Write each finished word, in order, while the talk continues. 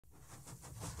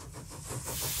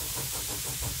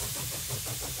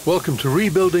Welcome to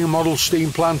Rebuilding a Model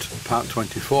Steam Plant, Part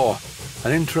 24,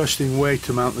 an interesting way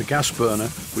to mount the gas burner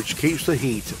which keeps the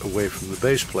heat away from the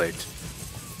base plate.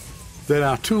 There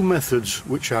are two methods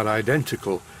which are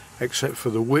identical except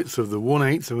for the width of the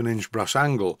 1/8 of an inch brass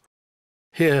angle.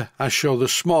 Here I show the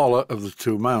smaller of the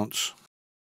two mounts.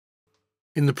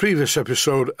 In the previous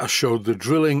episode I showed the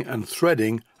drilling and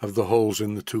threading of the holes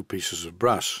in the two pieces of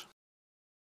brass.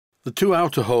 The two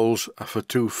outer holes are for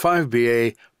two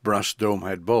 5BA brass dome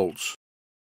head bolts.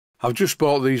 I've just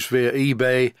bought these via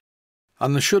eBay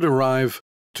and they should arrive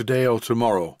today or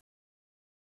tomorrow.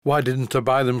 Why didn't I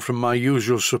buy them from my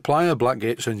usual supplier,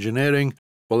 Blackgates Engineering?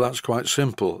 Well, that's quite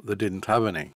simple, they didn't have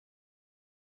any.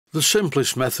 The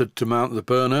simplest method to mount the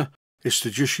burner is to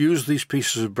just use these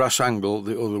pieces of brass angle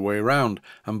the other way around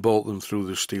and bolt them through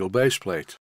the steel base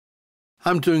plate.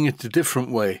 I'm doing it a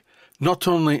different way. Not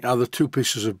only are the two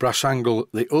pieces of brass angle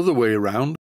the other way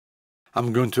around,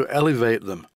 I'm going to elevate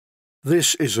them.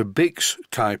 This is a Bix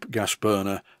type gas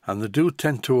burner and they do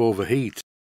tend to overheat.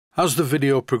 As the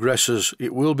video progresses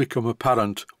it will become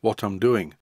apparent what I'm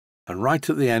doing, and right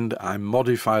at the end I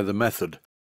modify the method.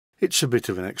 It's a bit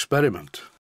of an experiment.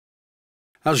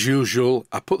 As usual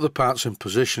I put the parts in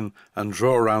position and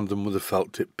draw around them with a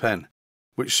felt tip pen,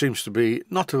 which seems to be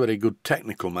not a very good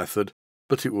technical method,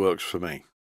 but it works for me.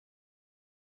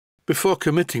 Before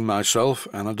committing myself,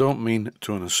 and I don't mean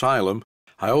to an asylum,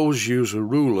 I always use a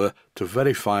ruler to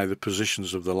verify the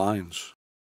positions of the lines.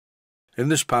 In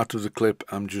this part of the clip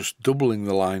I'm just doubling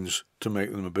the lines to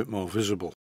make them a bit more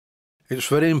visible. It's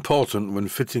very important when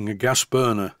fitting a gas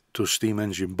burner to a steam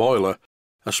engine boiler,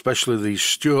 especially these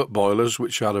Stuart boilers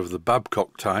which are of the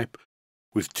Babcock type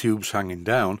with tubes hanging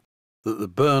down, that the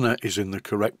burner is in the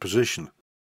correct position.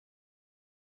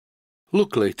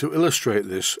 Luckily, to illustrate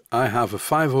this, I have a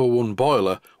 501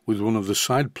 boiler with one of the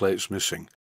side plates missing.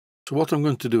 So what I'm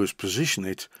going to do is position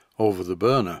it over the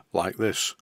burner, like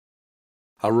this.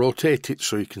 I'll rotate it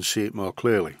so you can see it more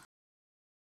clearly.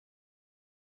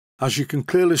 As you can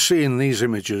clearly see in these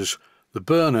images, the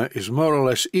burner is more or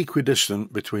less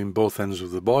equidistant between both ends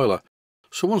of the boiler.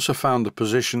 So once I found the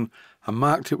position, I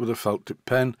marked it with a felt tip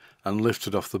pen and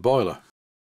lifted off the boiler.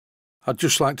 I'd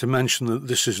just like to mention that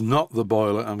this is not the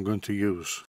boiler I'm going to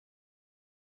use.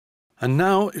 And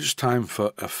now it's time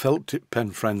for a felt tip pen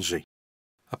frenzy.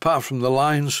 Apart from the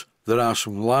lines, there are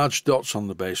some large dots on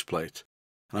the base plate,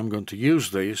 and I'm going to use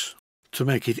these to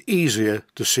make it easier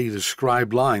to see the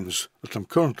scribed lines that I'm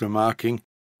currently marking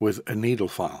with a needle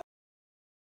file.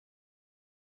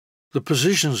 The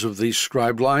positions of these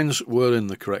scribed lines were in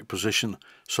the correct position,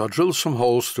 so I drilled some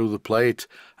holes through the plate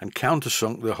and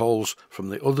countersunk the holes from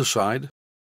the other side.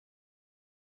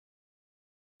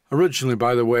 Originally,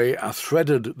 by the way, I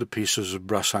threaded the pieces of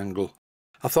brass angle.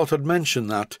 I thought I'd mention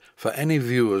that for any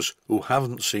viewers who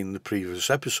haven't seen the previous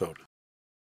episode.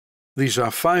 These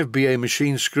are 5BA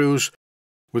machine screws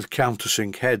with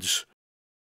countersink heads.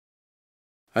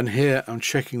 And here I'm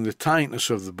checking the tightness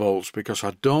of the bolts because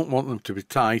I don't want them to be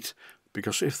tight,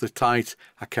 because if they're tight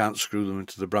I can't screw them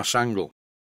into the brass angle.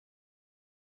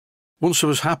 Once I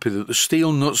was happy that the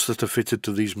steel nuts that are fitted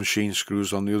to these machine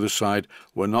screws on the other side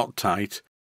were not tight,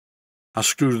 I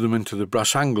screwed them into the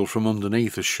brass angle from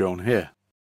underneath as shown here.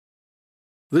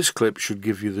 This clip should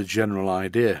give you the general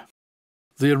idea.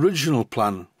 The original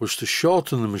plan was to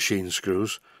shorten the machine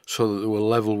screws so that they were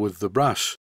level with the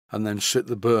brass, and then sit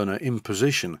the burner in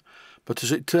position, but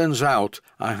as it turns out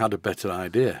I had a better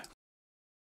idea.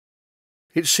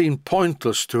 It seemed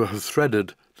pointless to have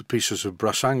threaded the pieces of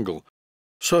brass angle,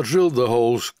 so I drilled the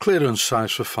holes clearance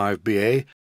size for 5BA.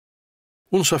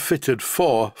 Once I fitted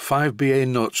 4 5BA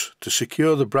nuts to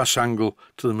secure the brass angle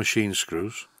to the machine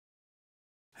screws.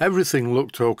 Everything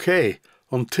looked okay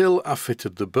until I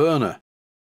fitted the burner.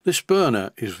 This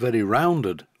burner is very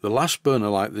rounded. The last burner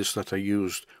like this that I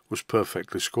used was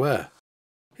perfectly square.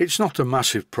 It's not a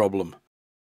massive problem.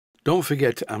 Don't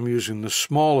forget I'm using the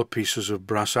smaller pieces of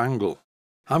brass angle.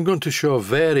 I'm going to show a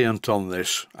variant on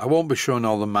this. I won't be showing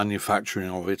all the manufacturing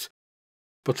of it,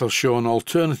 but I'll show an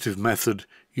alternative method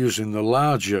using the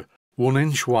larger 1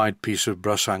 inch wide piece of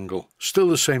brass angle. Still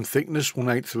the same thickness,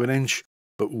 1/8 of an inch,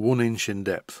 but 1 inch in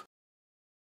depth.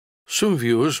 Some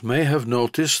viewers may have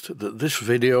noticed that this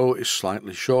video is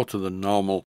slightly shorter than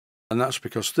normal, and that's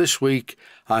because this week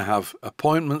I have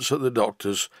appointments at the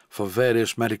doctor's for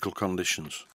various medical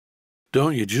conditions.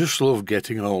 Don't you just love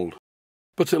getting old?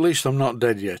 But at least I'm not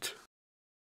dead yet.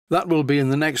 That will be in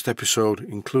the next episode,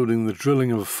 including the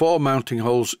drilling of 4 mounting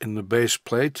holes in the base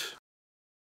plate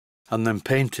and then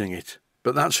painting it.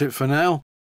 But that's it for now.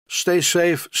 Stay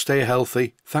safe, stay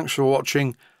healthy, thanks for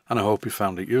watching, and I hope you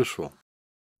found it useful.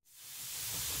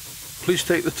 please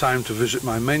take the time to visit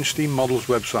my main Steam Models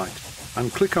website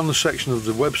and click on the section of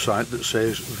the website that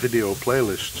says Video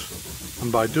Playlists.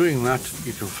 And by doing that,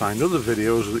 you can find other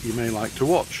videos that you may like to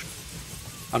watch.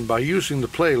 And by using the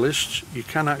playlists, you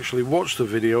can actually watch the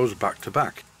videos back to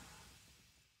back.